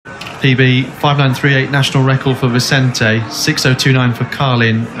PB 5938 national record for Vicente, 6029 for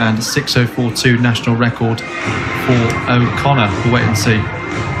Carlin, and 6042 national record for O'Connor. We'll wait and see.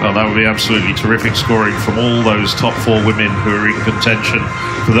 Well, that would be absolutely terrific scoring from all those top 4 women who are in contention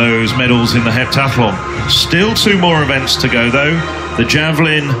for those medals in the heptathlon. Still 2 more events to go, though. The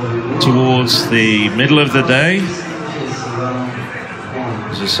javelin towards the middle of the day.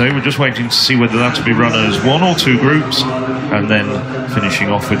 As I say, we're just waiting to see whether that's to be run as 1 or 2 groups, and then finishing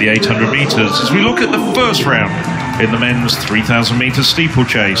off with the 800 metres. As we look at the first round in the men's 3,000 metre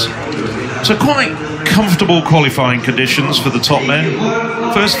steeplechase. So quite comfortable qualifying conditions for the top men.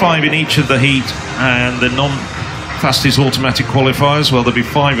 First 5 in each of the heat, and the non-fastest automatic qualifiers, well, there'll be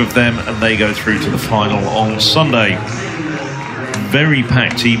 5 of them, and they go through to the final on Sunday. Very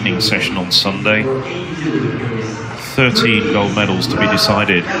packed evening session on Sunday. 13 gold medals to be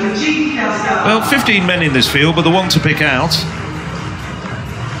decided. Well, 15 men in this field, but the one to pick out,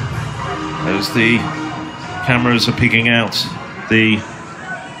 as the cameras are picking out the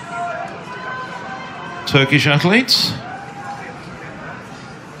Turkish athletes,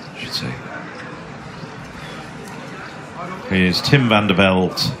 I should say. Here's Tim van der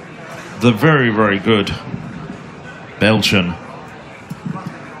Velde, the very, very good Belgian.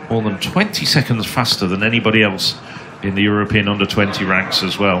 More than 20 seconds faster than anybody else in the European under-20 ranks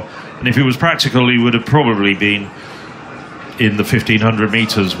as well. And if he was practical, he would have probably been in the 1500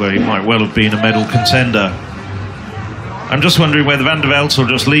 metres, where he might well have been a medal contender. I'm just wondering whether Van der Velde will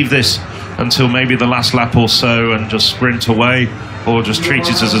just leave this until maybe the last lap or so and just sprint away, or just treat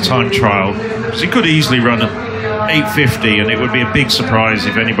it as a time trial. Because he could easily run 8:50, and it would be a big surprise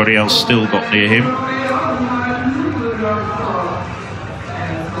if anybody else still got near him.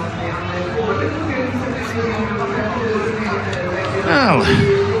 Well,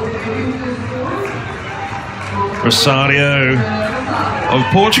 Rosario of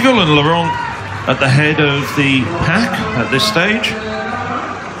Portugal and Laurent at the head of the pack at this stage.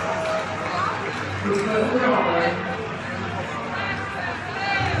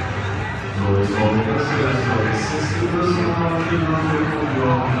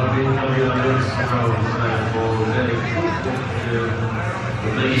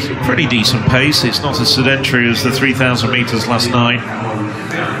 It's a pretty decent pace. It's not as sedentary as the 3,000 metres last night.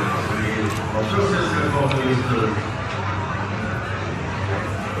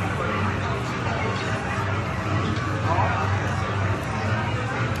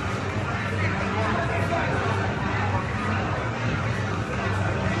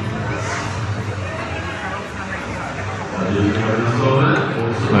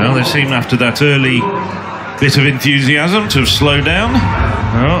 Well, they seem, after that early bit of enthusiasm, to have slowed down.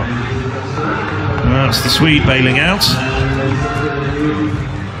 Oh, that's the Swede bailing out.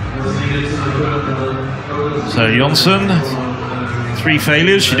 So Jonsson, 3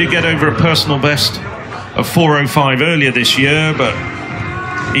 failures. She did get over a personal best of 4:05 earlier this year, but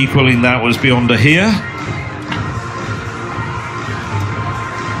equaling that was beyond her here.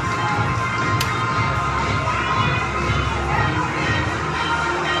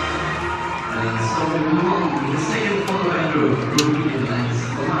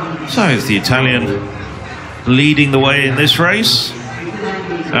 So it's the Italian leading the way in this race.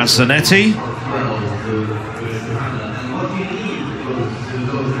 That's Zanetti.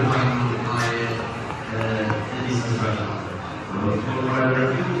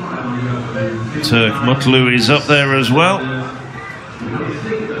 Turk Mutlu is up there as well.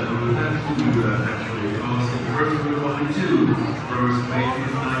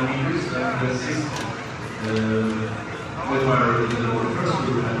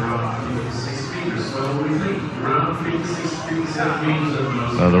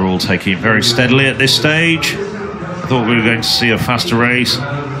 So they're all taking it very steadily at this stage. I thought we were going to see a faster race.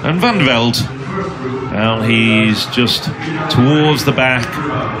 And Van der Velde, well, he's just towards the back,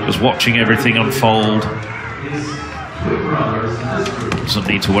 just watching everything unfold. Doesn't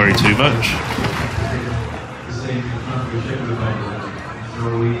need to worry too much.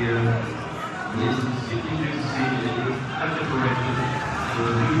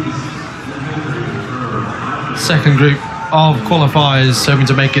 Second group of qualifiers hoping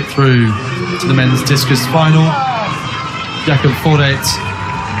to make it through to the men's discus final. Jakub Fordet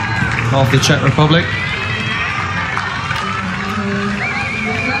of the Czech Republic.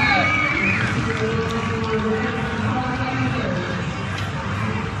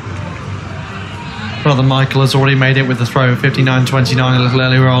 Brother Michael has already made it with the throw of 59.29 a little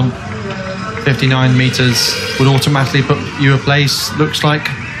earlier on. 59 metres would automatically put you a place, looks like.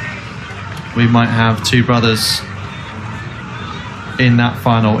 We might have 2 brothers in that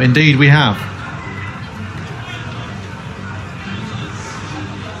final. Indeed, we have.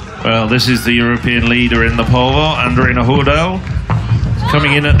 Well, this is the European leader in the pole vault, Andrina Hurdal.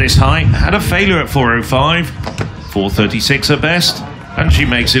 Coming in at this height, had a failure at 4:05, 4:36 at best, and she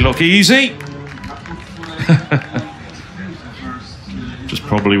makes it look easy. Just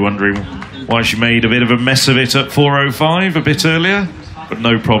probably wondering why she made a bit of a mess of it at 4:05 a bit earlier, but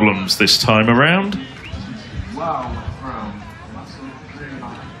no problems this time around.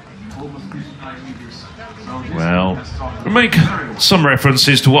 Well, we make some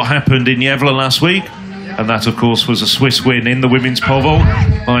references to what happened in Gävle last week, and that, of course, was a Swiss win in the women's pole vault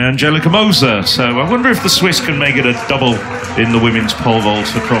by Angelika Moser. So I wonder if the Swiss can make it a double in the women's pole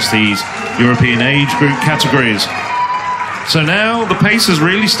vault across these European age group categories. So now the pace has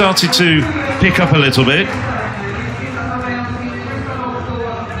really started to pick up a little bit.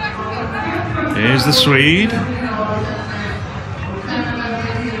 Here's the Swede.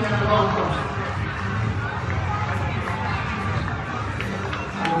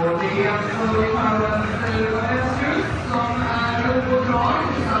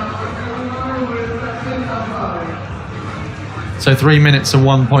 So 3 minutes and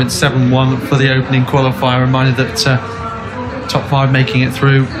 1.71 for the opening qualifier. Reminded that top 5 making it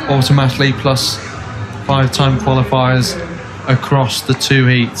through automatically, plus 5-time qualifiers across the 2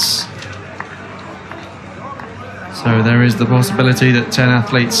 heats. So there is the possibility that 10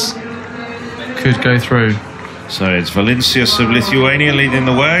 athletes could go through. So it's VALINCIUS of Lithuania leading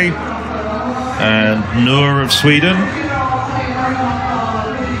the way, and NUUR of Sweden.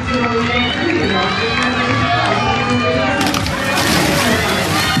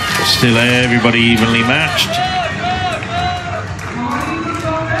 Still everybody evenly matched.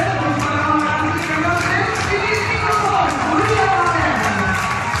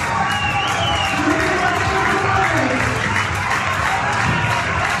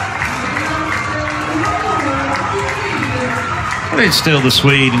 But it's still the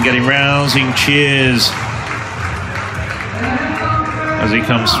Swede and getting rousing cheers as he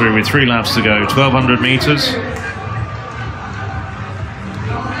comes through with 3 laps to go, 1,200 meters.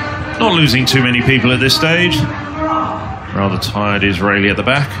 Not losing too many people at this stage. Rather tired Israeli at the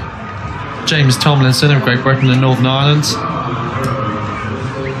back. James Tomlinson of Great Britain and Northern Ireland.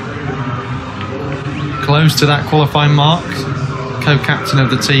 Close to that qualifying mark. Co-captain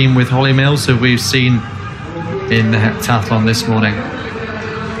of the team with Holly Mills, who we've seen in the heptathlon this morning.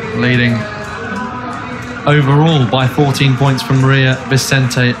 Leading overall by 14 points from Maria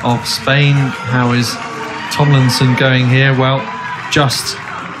Vicente of Spain. How is Tomlinson going here? Well, just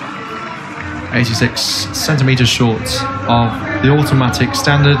 86 centimetres short of the automatic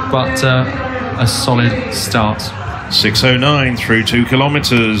standard, but a solid start. 6:09 through 2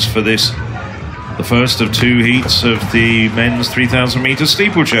 kilometres for this, the first of 2 heats of the men's 3,000 metre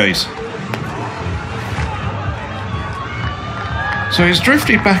steeplechase. So he's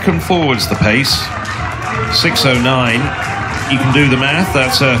drifted back and forwards the pace. 6:09, you can do the math,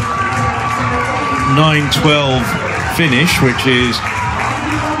 that's a 9:12 finish, which is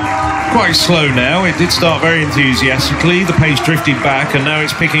quite slow now. It did start very enthusiastically, the pace drifted back, and now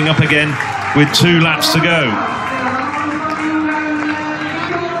it's picking up again with 2 laps to go.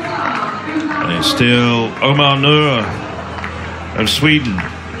 And it's still Omar NUUR of Sweden.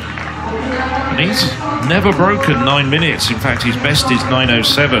 And he's never broken 9 minutes. In fact, his best is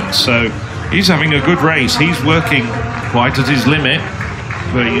 9:07, so he's having a good race. He's working quite at his limit,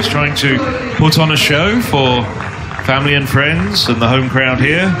 but he's trying to put on a show for family and friends and the home crowd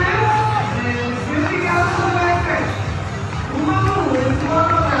here.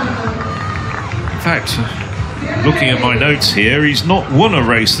 In fact, looking at my notes here, he's not won a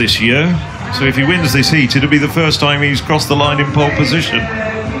race this year, so if he wins this heat, it'll be the first time he's crossed the line in pole position.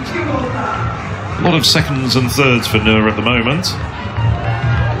 A lot of seconds and thirds for NUUR at the moment.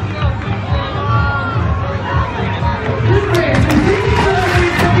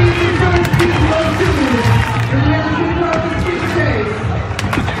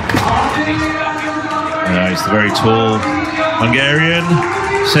 He's the very tall Hungarian,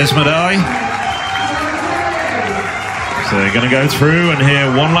 SZEMEREI. So they're going to go through, and here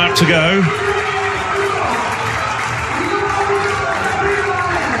 1 lap to go.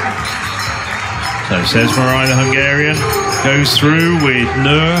 So SZEMEREI, the Hungarian, goes through with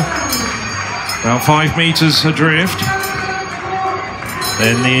NUUR about 5 meters adrift.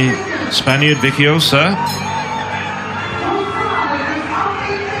 Then the Spaniard VICIOSA.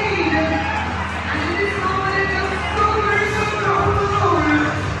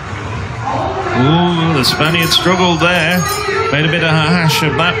 Ooh, the Spaniard struggled there. Made a bit of a hash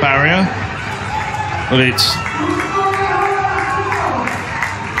of that barrier. But it's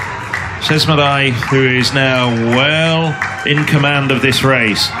SZEMEREI, who is now well in command of this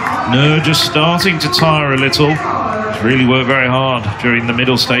race. NUUR just starting to tire a little. He's really worked very hard during the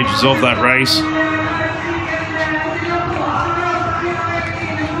middle stages of that race.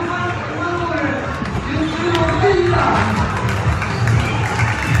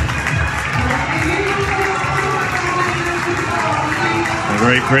 The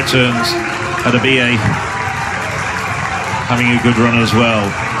Great Britain's ADEBIYI having a good run as well.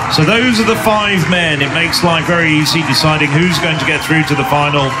 So those are the 5 men. It makes life very easy deciding who's going to get through to the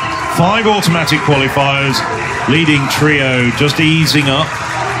final. 5 automatic qualifiers, leading trio just easing up.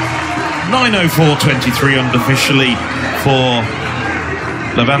 9:04.23 unofficially for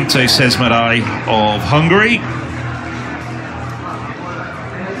Levente SZEMEREI of Hungary,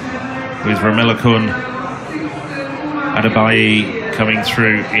 with Remilekun, ADEBIYI coming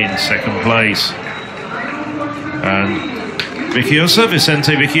through in second place. And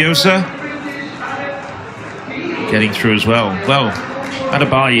Vicente Viciosa getting through as well. Well,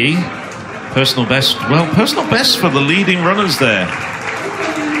 ADEBIYI, personal best. Well, personal best for the leading runners there.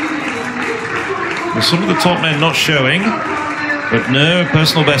 With some of the top men not showing, but no,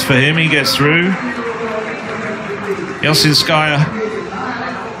 personal best for him. He gets through. YALÇINKAYA,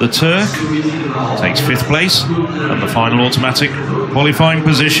 the Turk, takes 5th place and the final automatic qualifying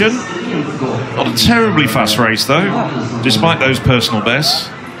position. Not a terribly fast race though, despite those personal bests.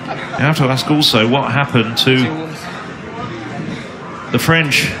 You have to ask also what happened to the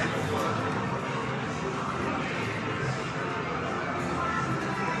French.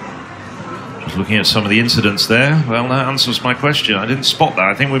 Just looking at some of the incidents there. Well, that answers my question. I didn't spot that.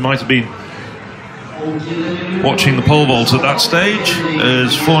 I think we might have been watching the pole vault at that stage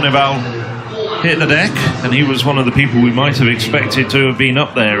as FOURNIVAL hit the deck, and he was one of the people we might have expected to have been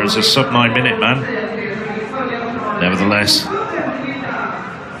up there as a sub-9 minute man. Nevertheless,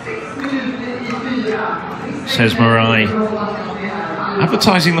 SZEMEREI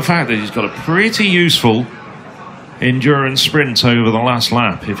advertising the fact that he's got a pretty useful endurance sprint over the last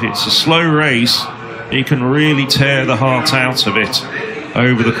lap. If it's a slow race, he can really tear the heart out of it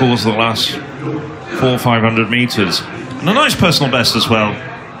over the course of the last 400-500 meters. And a nice personal best as well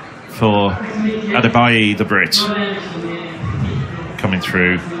for ADEBIYI, the Brit, coming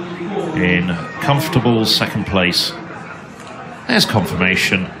through in comfortable second place. There's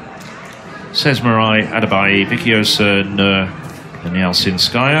confirmation. SZEMEREI, ADEBIYI, VICIOSA, NUUR and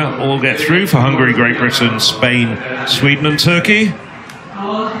YALÇINKAYA all get through for Hungary, Great Britain, Spain, Sweden and Turkey.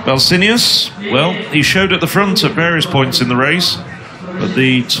 BELCIC, well, he showed at the front at various points in the race, but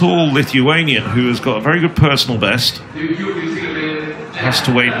the tall Lithuanian, who has got a very good personal best, has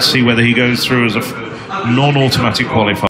to wait and see whether he goes through as a non-automatic qualifier.